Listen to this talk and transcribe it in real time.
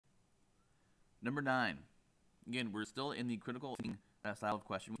Number 9. Again, we're still in the critical thinking style of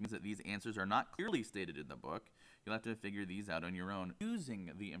question, which means that these answers are not clearly stated in the book. You'll have to figure these out on your own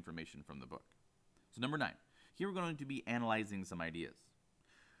using the information from the book. So number 9. Here we're going to be analyzing some ideas.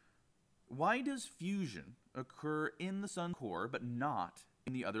 Why does fusion occur in the sun core but not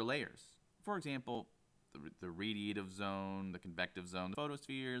in the other layers? For example, the radiative zone, the convective zone, the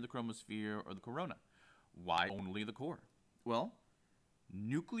photosphere, the chromosphere, or the corona. Why only the core? Well,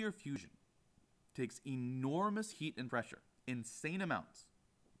 nuclear fusion takes enormous heat and pressure, insane amounts.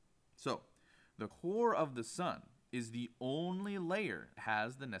 So, the core of the sun is the only layer that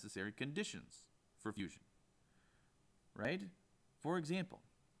has the necessary conditions for fusion. Right? For example,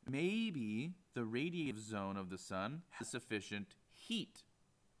 maybe the radiative zone of the sun has sufficient heat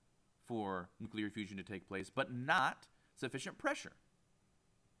for nuclear fusion to take place, but not sufficient pressure.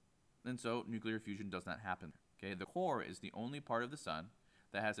 And so nuclear fusion does not happen. Okay? The core is the only part of the sun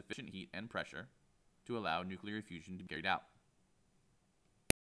that has sufficient heat and pressure to allow nuclear fusion to be carried out.